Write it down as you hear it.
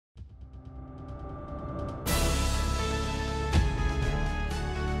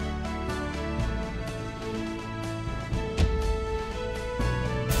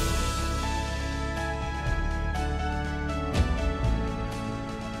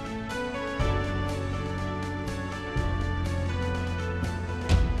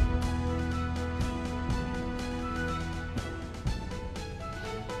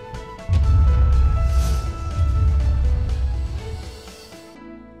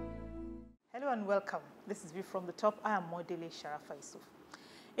Hello and welcome. This is View from the Top. I am Modele Sharafa Yusuf.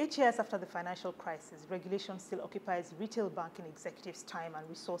 8 years after the financial crisis, regulation still occupies retail banking executives' time and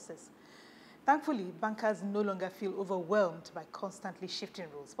resources. Thankfully, bankers no longer feel overwhelmed by constantly shifting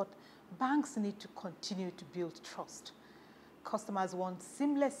rules, but banks need to continue to build trust. Customers want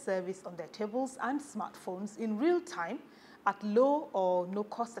seamless service on their tables and smartphones in real time at low or no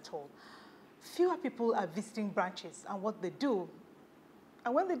cost at all. Fewer people are visiting branches, and when they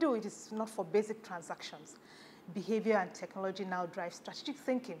do, it is not for basic transactions. Behavior and technology now drive strategic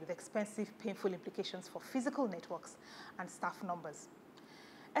thinking with expensive, painful implications for physical networks and staff numbers.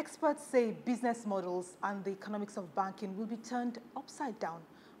 Experts say business models and the economics of banking will be turned upside down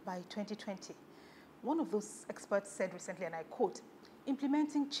by 2020. One of those experts said recently, and I quote,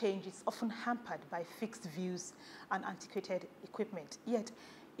 "Implementing change is often hampered by fixed views and antiquated equipment. Yet,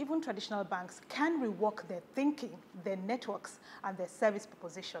 even traditional banks can rework their thinking, their networks, and their service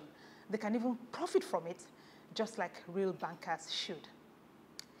proposition. They can even profit from it, just like real bankers should."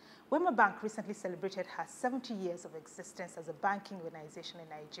 Wema Bank recently celebrated her 70 years of existence as a banking organization in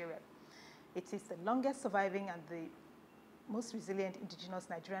Nigeria. It is the longest surviving and the most resilient indigenous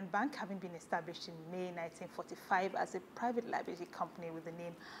Nigerian bank, having been established in May 1945 as a private liability company with the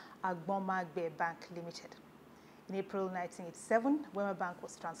name Agbonmagbe Bank Limited. In April 1987, Wema Bank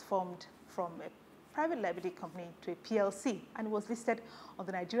was transformed from a private liability company to a PLC and was listed on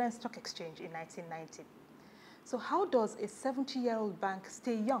the Nigerian Stock Exchange in 1990. So how does a 70-year-old bank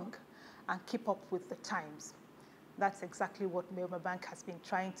stay young and keep up with the times? That's exactly what Wema Bank has been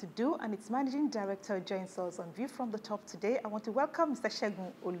trying to do, and its managing director joins us on View from the Top today. I want to welcome Mr.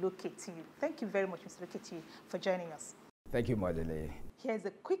 Segun Oloketuyi. Thank you very much, Mr. Oloketuyi, for joining us. Thank you, Modele. Here's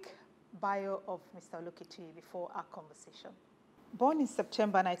a quick bio of Mr. Oloketuyi before our conversation. Born in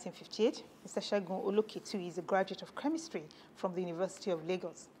September 1958, Mr. Segun Oloketuyi is a graduate of chemistry from the University of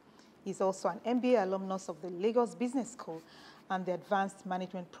Lagos. He's also an MBA alumnus of the Lagos Business School and the Advanced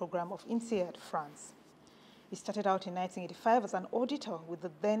Management Program of INSEAD, France. He started out in 1985 as an auditor with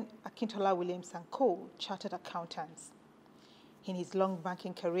the then Akintola Williams & Co. Chartered Accountants. In his long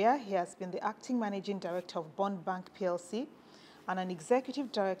banking career, he has been the acting managing director of Bond Bank PLC and an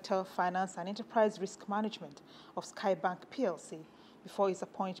executive director of finance and enterprise risk management of Sky Bank PLC before his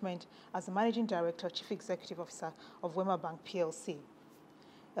appointment as the managing director, chief executive officer of Wema Bank PLC.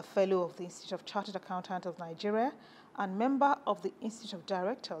 A fellow of the Institute of Chartered Accountants of Nigeria and member of the Institute of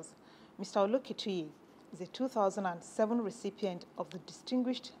Directors, Mr. Oloketuyi is a 2007 recipient of the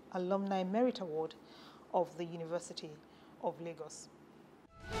Distinguished Alumni Merit Award of the University of Lagos.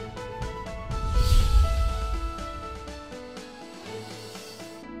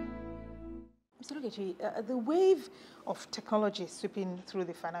 Mr. Oloketuyi, the wave of technology sweeping through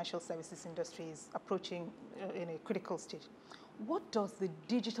the financial services industry is approaching in a critical stage. What does the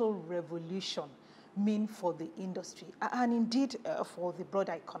digital revolution mean for the industry and indeed for the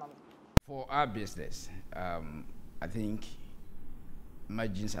broader economy? For our business, I think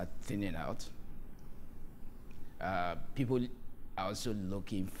margins are thinning out. People are also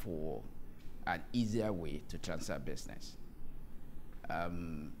looking for an easier way to transfer business.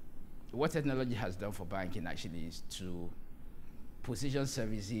 What technology has done for banking actually is to position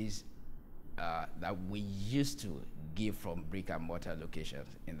services that we used to give from brick and mortar locations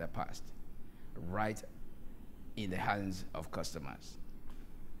in the past, right in the hands of customers.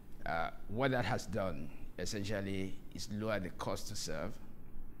 What that has done essentially is lower the cost to serve.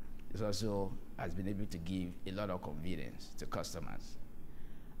 It also has been able to give a lot of convenience to customers.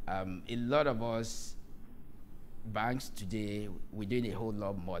 A lot of us banks today, we're doing a whole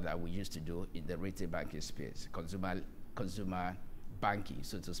lot more than we used to do in the retail banking space, consumer banking,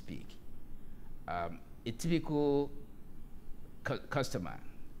 so to speak. A typical customer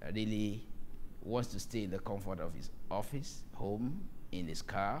really wants to stay in the comfort of his office, home, in his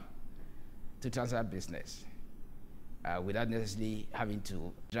car, to transfer business without necessarily having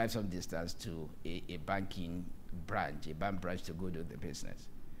to drive some distance to a banking branch, a bank branch to go do the business.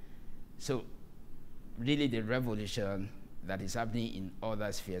 So really the revolution that is happening in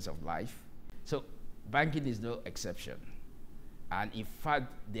other spheres of life. So banking is no exception. And in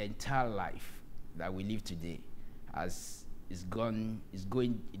fact, the entire life that we live today is going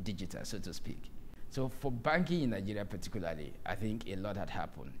digital, so to speak. So for banking in Nigeria particularly, I think a lot had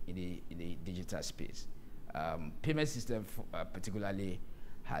happened in the digital space. Payment system particularly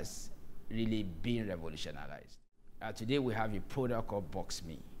has really been revolutionized. Today we have a product called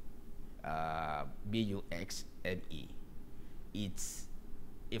BuxMe, B-U-X-M-E. It's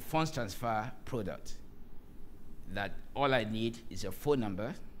a funds transfer product that all I need is your phone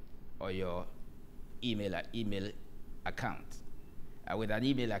number or your email account. With an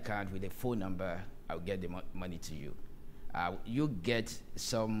email account, with a phone number, I'll get the money to you. You get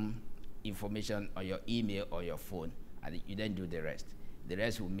some information on your email or your phone, and you then do the rest. The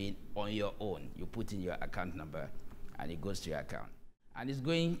rest will mean on your own. You put in your account number, and it goes to your account. And it's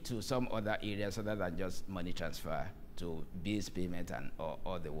going to some other areas other than just money transfer, to bills payment and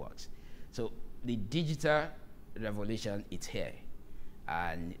all the works. So the digital revolution is here,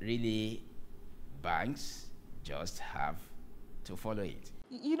 and really banks just have to follow it.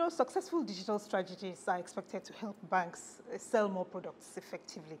 You know, successful digital strategies are expected to help banks sell more products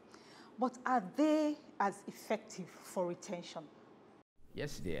effectively. But are they as effective for retention?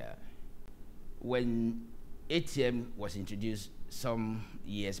 Yes, they are. When ATM was introduced some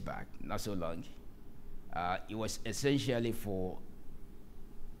years back, not so long, it was essentially for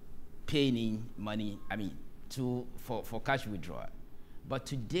paying in money, for cash withdrawal. But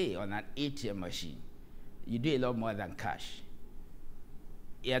today, on an ATM machine, you do a lot more than cash.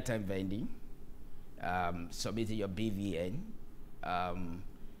 Airtime vending, submitting your BVN,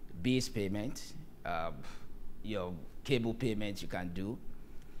 bills payment, your cable payments you can do.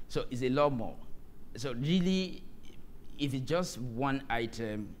 So it's a lot more. So really, if it's just one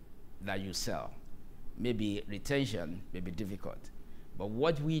item that you sell, maybe retention may be difficult. But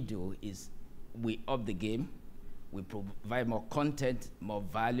what we do is we up the game, we provide more content, more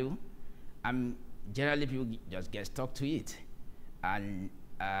value, and generally people just get stuck to it. And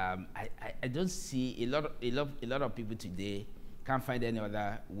I don't see a lot of people today can't find any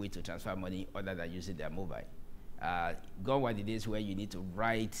other way to transfer money other than using their mobile. Gone were the days where you need to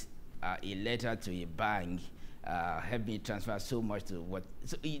write a letter to a bank, help me transfer so much to what.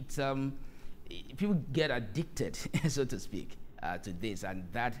 So it's people get addicted, so to speak, to this, and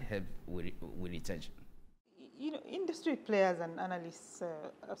that helps with retention. You know, industry players and analysts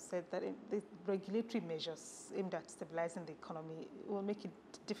have said that the regulatory measures aimed at stabilizing the economy will make it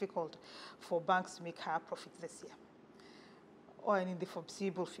difficult for banks to make higher profits this year or in the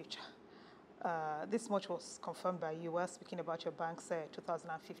foreseeable future. This much was confirmed by you while speaking about your bank's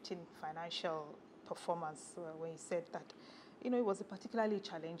 2015 financial performance, when you said that, you know, it was a particularly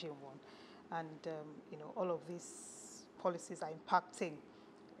challenging one, and you know, all of these policies are impacting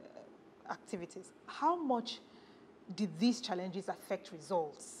activities. How much did these challenges affect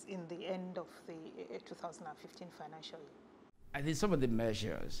results in the end of the 2015 financial year? I think some of the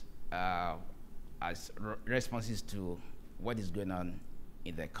measures as responses to what is going on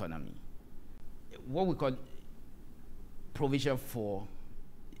in the economy, what we call provision for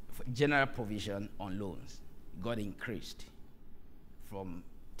general provision on loans got increased from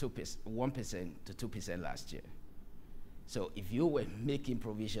 1% to 2% last year. So if you were making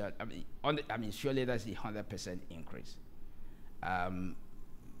provision, surely that's a 100% increase.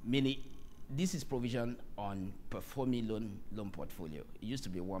 Meaning, this is provision on performing loan portfolio. It used to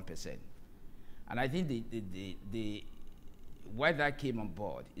be 1%, and I think the why that came on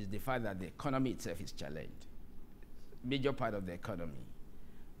board is the fact that the economy itself is challenged. Major part of the economy,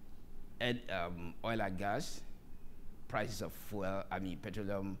 and oil and gas, prices of fuel,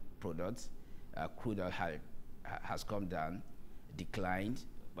 petroleum products, crude oil has come down, declined,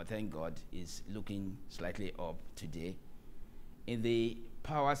 but thank God is looking slightly up today. In the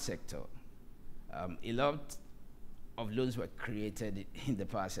power sector, a lot of loans were created in the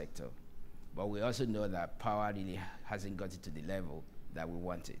power sector, but we also know that power really hasn't got it to the level that we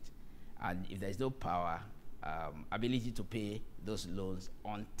want it. And if there's no power, ability to pay those loans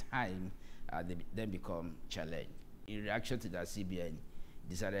on time, they then become challenged. In reaction to that, CBN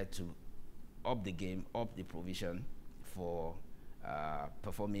decided to up the game, up the provision for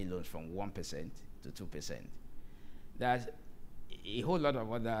performing loans from 1% to 2%. There's a whole lot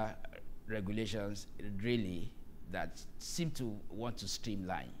of other regulations really that seem to want to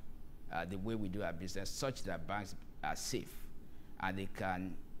streamline the way we do our business, such that banks are safe and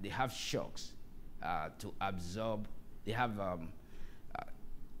they have shocks to absorb. They have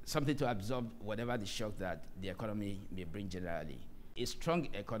something to absorb whatever the shock that the economy may bring generally. A strong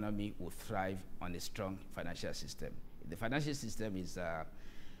economy will thrive on a strong financial system. If the financial system is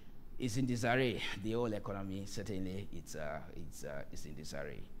in disarray, the whole economy certainly it's in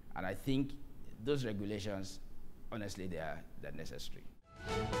disarray. And I think those regulations, honestly, they're necessary.